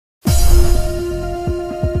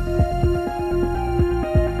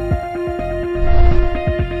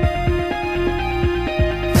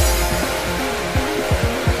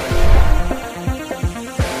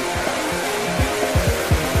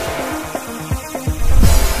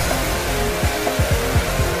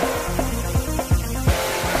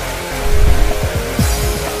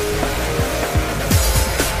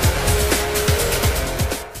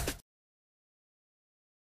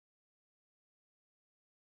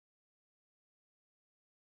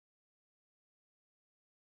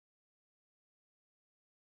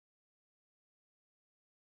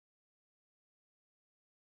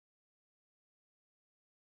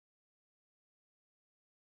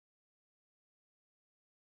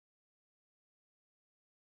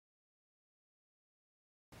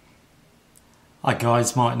Hi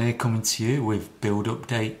guys, Martin here coming to you with build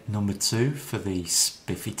update number 2 for the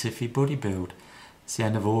Spiffy Tiffy Buddy Build. It's the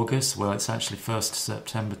end of August, well it's actually 1st of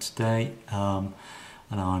September today, and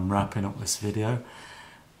I'm wrapping up this video.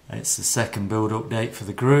 It's the second build update for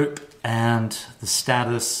the group, and the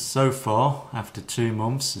status so far after 2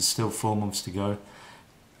 months, there's still 4 months to go.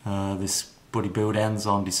 This buddy build ends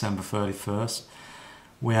on December 31st.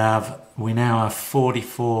 We now have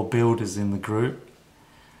 44 builders in the group.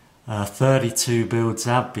 32 builds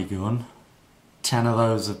have begun, 10 of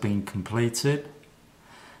those have been completed.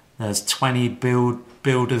 There's 20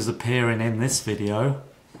 builders appearing in this video.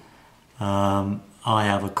 I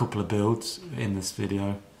have a couple of builds in this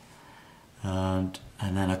video, and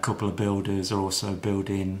then a couple of builders are also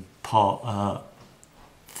building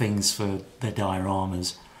things for their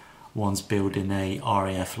dioramas. One's building a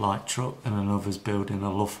RAF light truck and another's building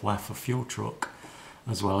a Luftwaffe fuel truck,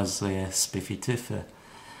 as well as the Spiffy Tiffy.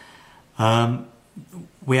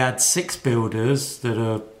 We had 6 builders that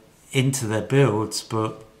are into their builds,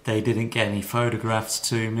 but they didn't get any photographs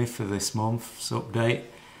to me for this month's update,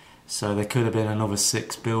 so there could have been another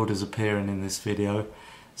 6 builders appearing in this video.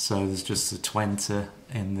 So there's just the 20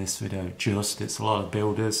 in this video. It's a lot of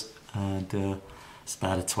builders, and it's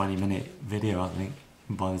about a 20-minute video I think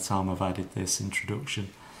by the time I've added this introduction.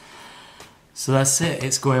 So that's it,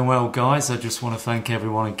 it's going well guys. I just want to thank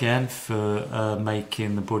everyone again for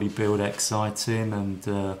making the buddy build exciting, and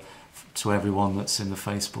to everyone that's in the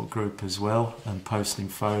Facebook group as well and posting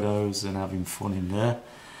photos and having fun in there.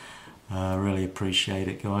 I really appreciate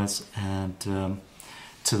it guys, and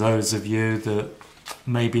to those of you that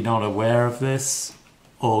maybe not aware of this,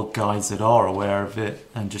 or guys that are aware of it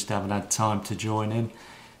and just haven't had time to join in,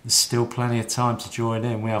 there's still plenty of time to join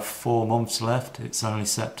in. We have 4 months left. It's only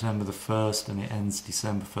September the 1st and it ends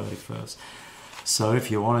December 31st. So if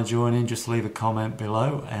you want to join in, just leave a comment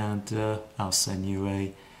below, and I'll send you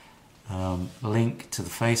a link to the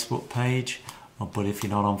Facebook page. But if you're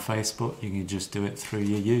not on Facebook, you can just do it through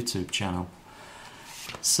your YouTube channel.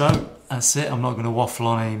 So that's it. I'm not going to waffle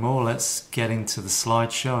on anymore. Let's get into the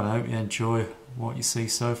slideshow, and I hope you enjoy what you see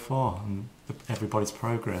so far and everybody's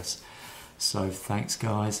progress. So thanks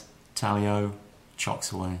guys, Talio,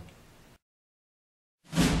 chocks away.